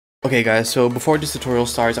Okay guys, so before this tutorial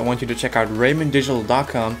starts, I want you to check out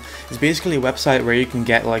RaminDigital.com. It's basically a website where you can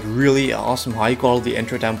get like really awesome high quality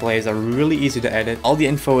intro templates that are really easy to edit. All the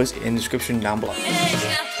info is in the description down below.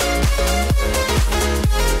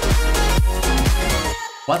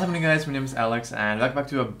 What's happening guys, my name is Alex and welcome back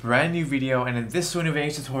to a brand new video, and in this Sony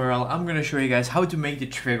Vegas tutorial I'm going to show you guys how to make the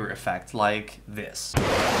trigger effect like this.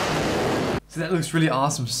 So that looks really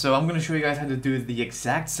awesome. So I'm going to show you guys how to do the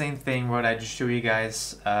exact same thing what I just showed you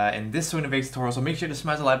guys in this Sony Vegas tutorial. So make sure to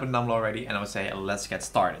smash the like button down below already, and I would say let's get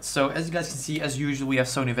started. So as you guys can see, as usual, we have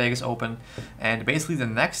Sony Vegas open, and basically the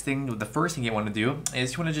next thing, the first thing you want to do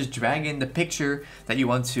is you want to just drag in the picture that you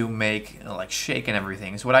want to make like shake and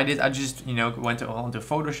everything. So what I did, I just went onto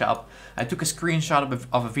Photoshop, I took a screenshot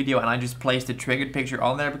of a video and I just placed the triggered picture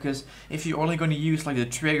on there, because if you're only going to use like the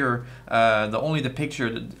trigger, only the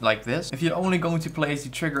picture like this, if you're only going to place the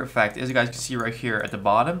trigger effect, as you guys can see right here at the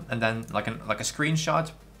bottom, and then like a screenshot,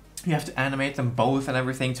 you have to animate them both and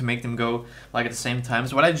everything to make them go like at the same time.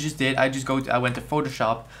 So what I just did, I went to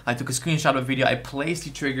Photoshop, I took a screenshot of a video, I placed the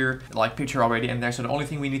trigger like picture already in there. So the only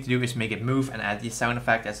thing we need to do is make it move and add the sound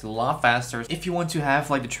effect. That's a lot faster. If you want to have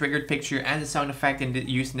like the triggered picture and the sound effect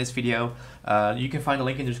used in this video, you can find a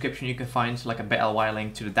link in the description. You can find like a bit.ly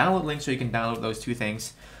link to the download link, so you can download those two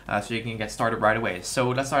things so you can get started right away. So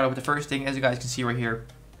let's start out with the first thing. As you guys can see right here,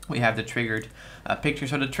 we have the triggered picture.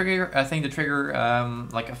 So the trigger, I think the trigger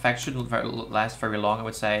like effect shouldn't last very long. I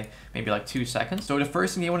would say maybe like 2 seconds. So the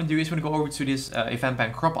first thing you want to do is you want to go over to this event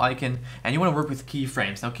pan crop icon, and you want to work with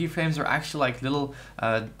keyframes. Now keyframes are actually like little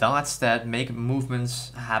dots that make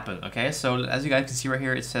movements happen. Okay, so as you guys can see right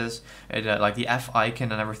here, it says like the F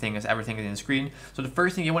icon and everything is in the screen. So the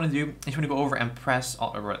first thing you want to do is you want to go over and press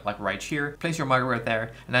like right here, place your marker right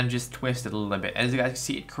there, and then just twist it a little bit. As you guys can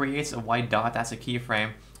see, it creates a white dot. That's a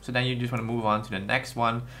keyframe. So then you just want to move on to the next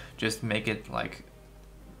one. Just make it like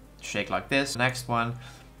shake like this. Next one,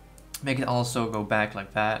 make it also go back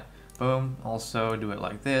like that. Boom. Also do it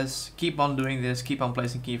like this. Keep on doing this. Keep on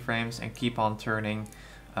placing keyframes and keep on turning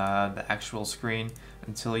the actual screen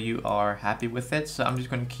until you are happy with it. So I'm just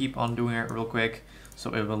going to keep on doing it real quick, so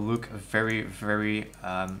it will look very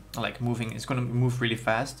like moving. It's going to move really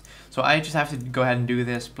fast. So I just have to go ahead and do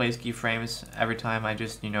this, place keyframes every time I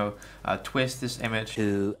just twist this image.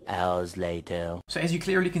 2 hours later. So as you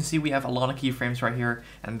clearly can see, we have a lot of keyframes right here,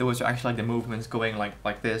 and those are actually like the movements going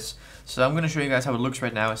like this. So I'm going to show you guys how it looks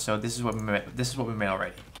right now. So this is what we made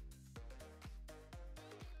already.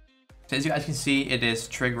 So as you guys can see, it is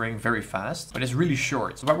triggering very fast, but it's really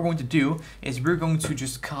short. So what we're going to do is we're going to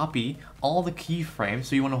just copy all the keyframes.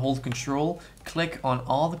 So you want to hold Control, click on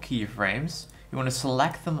all the keyframes. You want to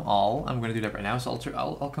select them all. I'm going to do that right now. So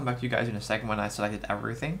I'll come back to you guys in a second when I selected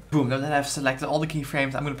everything. Boom, now that I've selected all the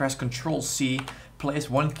keyframes, I'm going to press Control C, place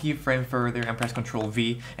one keyframe further, and press Control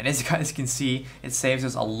V. And as you guys can see, it saves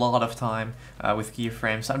us a lot of time with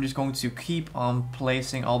keyframes. So I'm just going to keep on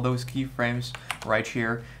placing all those keyframes right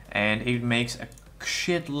here, and it makes a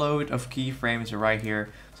shitload of keyframes right here.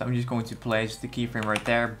 So I'm just going to place the keyframe right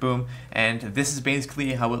there. Boom. And this is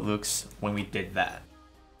basically how it looks when we did that.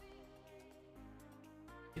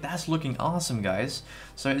 That's looking awesome, guys.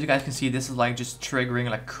 So as you guys can see, this is like just triggering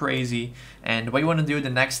like crazy. And what you want to do, the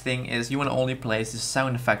next thing is you want to only place the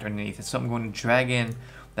sound effect underneath it. So I'm going to drag in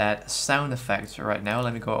that sound effect right now.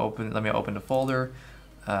 Let me open the folder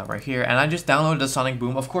right here, and I just downloaded the Sonic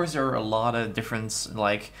Boom. Of course, there are a lot of different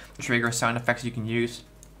like trigger sound effects you can use,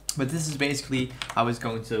 but this is basically how it's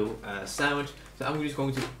going to sound. So I'm just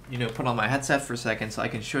going to put on my headset for a second so I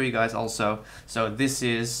can show you guys also. So this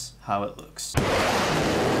is how it looks.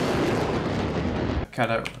 Cut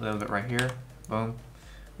out a little bit right here. Boom.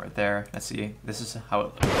 Right there. Let's see. This is how it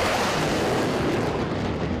looks.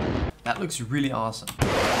 That looks really awesome.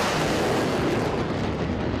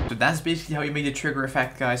 So that's basically how you make the trigger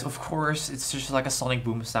effect, guys. Of course, it's just like a Sonic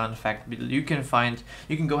Boom sound effect. You can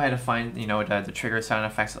go ahead and find the trigger sound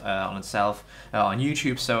effects on itself on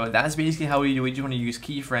YouTube. So that's basically how you do it. You want to use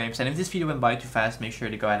keyframes. And if this video went by too fast, make sure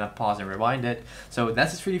to go ahead and pause and rewind it. So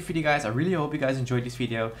that's it for the video, guys. I really hope you guys enjoyed this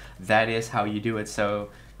video. That is how you do it. So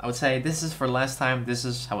I would say this is for last time. This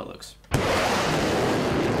is how it looks.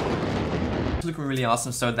 It's looking really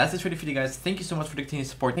awesome. So that's it for the video, guys. Thank you so much for the continued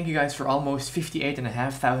support. Thank you guys for almost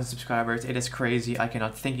 58,500 subscribers. It is crazy. I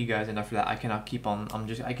cannot thank you guys enough for that. I cannot keep on,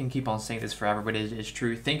 I can keep on saying this forever, but it is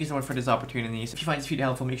true. Thank you so much for this opportunity. If you find this video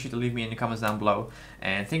helpful, make sure to leave me in the comments down below.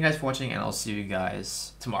 And thank you guys for watching, and I'll see you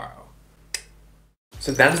guys tomorrow.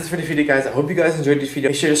 So that's it for the video, guys. I hope you guys enjoyed this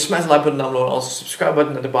video. Make sure to smash the like button down below and also subscribe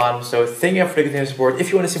button at the bottom. So thank you for the continued support.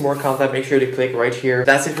 If you want to see more content, make sure to click right here.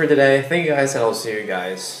 That's it for today. Thank you guys, and I'll see you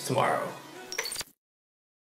guys tomorrow.